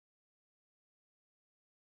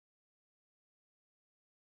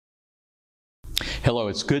Hello,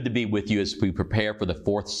 it's good to be with you as we prepare for the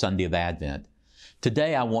fourth Sunday of Advent.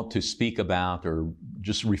 Today I want to speak about or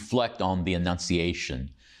just reflect on the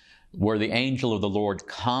Annunciation, where the angel of the Lord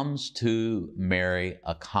comes to Mary,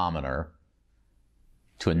 a commoner,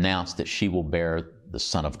 to announce that she will bear the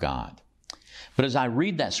Son of God. But as I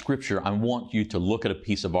read that scripture, I want you to look at a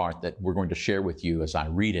piece of art that we're going to share with you as I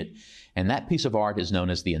read it, and that piece of art is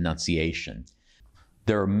known as the Annunciation.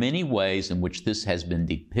 There are many ways in which this has been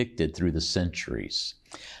depicted through the centuries.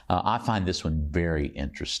 I find this one very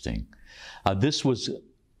interesting. This was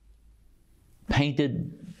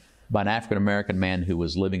painted by an African-American man who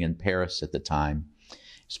was living in Paris at the time. It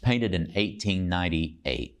was painted in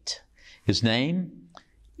 1898. His name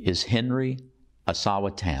is Henry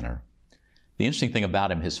Asawa Tanner. The interesting thing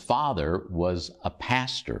about him, his father was a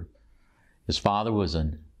pastor. His father was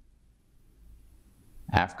an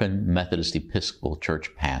African Methodist Episcopal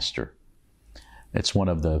Church pastor. It's one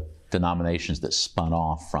of the denominations that spun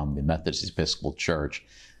off from the Methodist Episcopal Church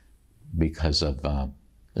because of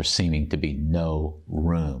there seeming to be no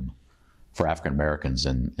room for African Americans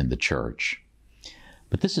in the church.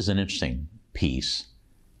 But this is an interesting piece,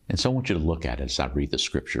 and so I want you to look at it as I read the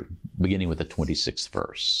scripture, beginning with the 26th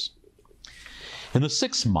verse. In the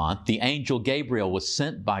 6th month, the angel Gabriel was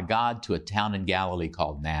sent by God to a town in Galilee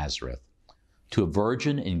called Nazareth, to a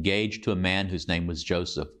virgin engaged to a man whose name was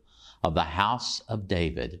Joseph, of the house of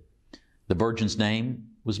David. The virgin's name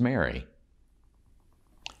was Mary.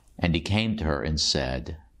 And he came to her and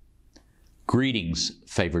said, "Greetings,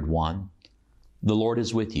 favored one, the Lord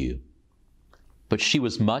is with you." But she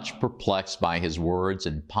was much perplexed by his words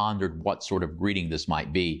and pondered what sort of greeting this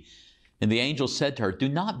might be. And the angel said to her, "Do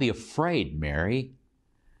not be afraid, Mary,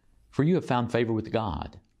 for you have found favor with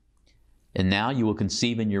God. And now you will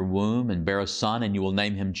conceive in your womb and bear a son, and you will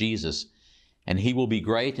name him Jesus. And he will be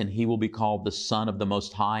great, and he will be called the Son of the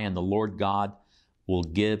Most High, and the Lord God will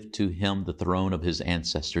give to him the throne of his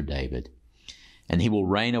ancestor David. And he will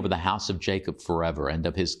reign over the house of Jacob forever, and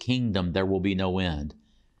of his kingdom there will be no end."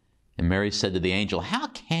 And Mary said to the angel, "How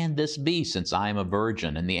can this be, since I am a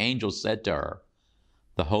virgin?" And the angel said to her,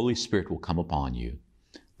 "The Holy Spirit will come upon you.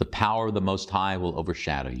 The power of the Most High will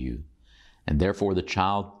overshadow you. And therefore the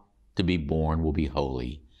child to be born will be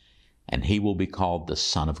holy, and he will be called the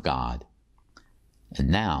Son of God. And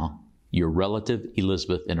now your relative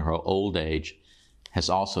Elizabeth in her old age has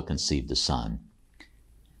also conceived a son.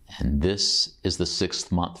 And this is the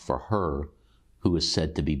 6th month for her who is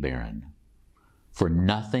said to be barren. For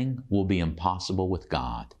nothing will be impossible with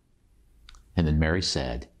God." And then Mary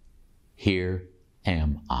said, "Here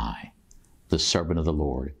am I, the servant of the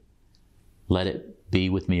Lord. Let it be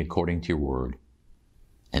with me according to your word."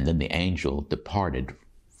 And then the angel departed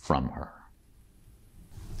from her.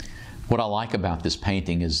 What I like about this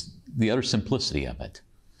painting is the utter simplicity of it.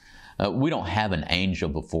 We don't have an angel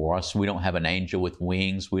before us. We don't have an angel with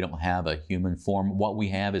wings. We don't have a human form. What we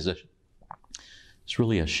have is it's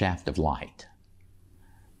really a shaft of light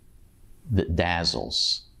that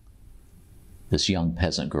dazzles this young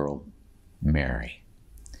peasant girl, Mary.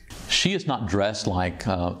 She is not dressed like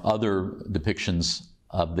other depictions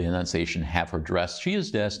of the Annunciation have her dressed. She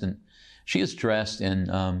is dressed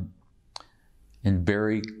in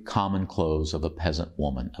very common clothes of a peasant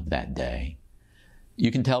woman of that day.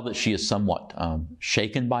 You can tell that she is somewhat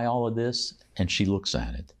shaken by all of this, and she looks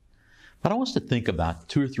at it. But I want us to think about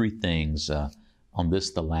 2 or 3 things on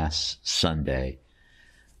this, the last Sunday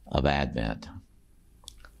of Advent.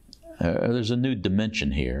 There's a new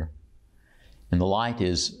dimension here. And the light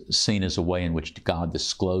is seen as a way in which God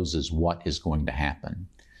discloses what is going to happen.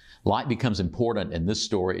 Light becomes important in this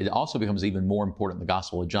story. It also becomes even more important in the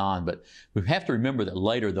Gospel of John. But we have to remember that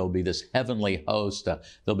later there'll be this heavenly host.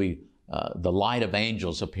 There'll be the light of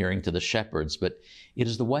angels appearing to the shepherds. But it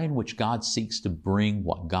is the way in which God seeks to bring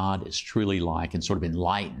what God is truly like and sort of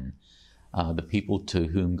enlighten the people to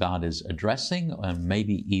whom God is addressing, and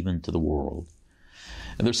maybe even to the world.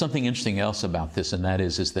 And there's something interesting else about this, and that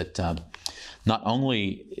is that not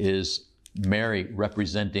only is Mary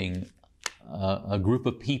representing a group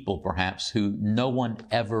of people, perhaps, who no one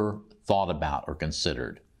ever thought about or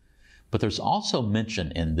considered, but there's also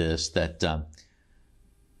mention in this that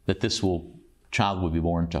this child will be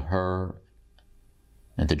born to her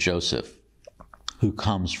and to Joseph, who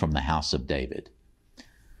comes from the house of David.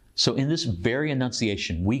 So in this very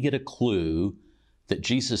Annunciation, we get a clue that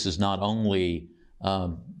Jesus is not only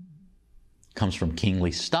comes from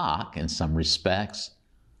kingly stock in some respects,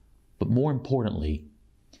 but more importantly,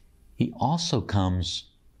 he also comes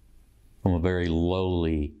from a very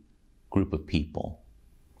lowly group of people.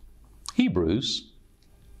 Hebrews,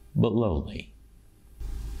 but lowly.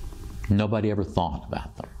 Nobody ever thought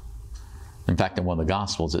about them. In fact, in one of the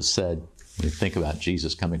Gospels, it said, when you think about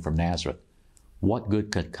Jesus coming from Nazareth, what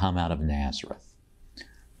good could come out of Nazareth?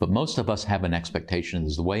 But most of us have an expectation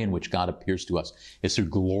that the way in which God appears to us is through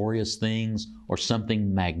glorious things or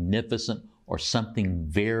something magnificent or something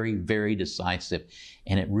very, very decisive.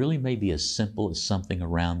 And it really may be as simple as something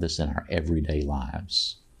around us in our everyday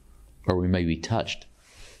lives. Or we may be touched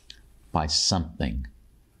by something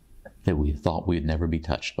that we thought we'd never be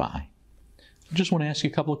touched by. I just want to ask you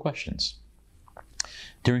a couple of questions.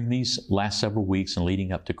 During these last several weeks and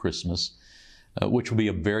leading up to Christmas, which will be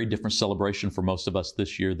a very different celebration for most of us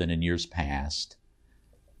this year than in years past,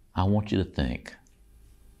 I want you to think,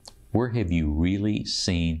 where have you really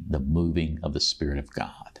seen the moving of the Spirit of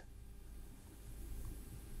God?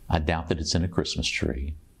 I doubt that it's in a Christmas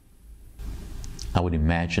tree. I would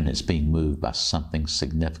imagine it's being moved by something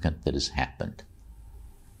significant that has happened,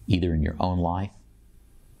 either in your own life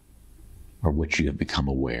or which you have become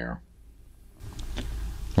aware.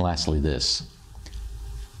 And lastly, this.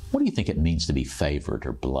 What do you think it means to be favored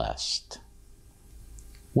or blessed?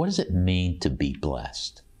 What does it mean to be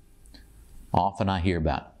blessed? Often I hear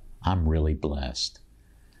about, I'm really blessed.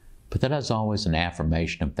 But that is always an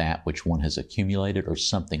affirmation of that which one has accumulated or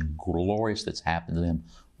something glorious that's happened to them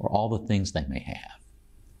or all the things they may have.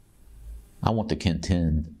 I want to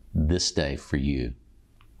contend this day for you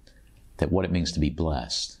that what it means to be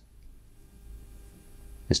blessed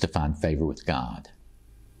is to find favor with God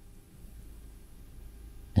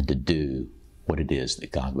and to do what it is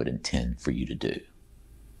that God would intend for you to do.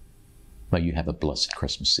 May you have a blessed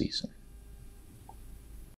Christmas season.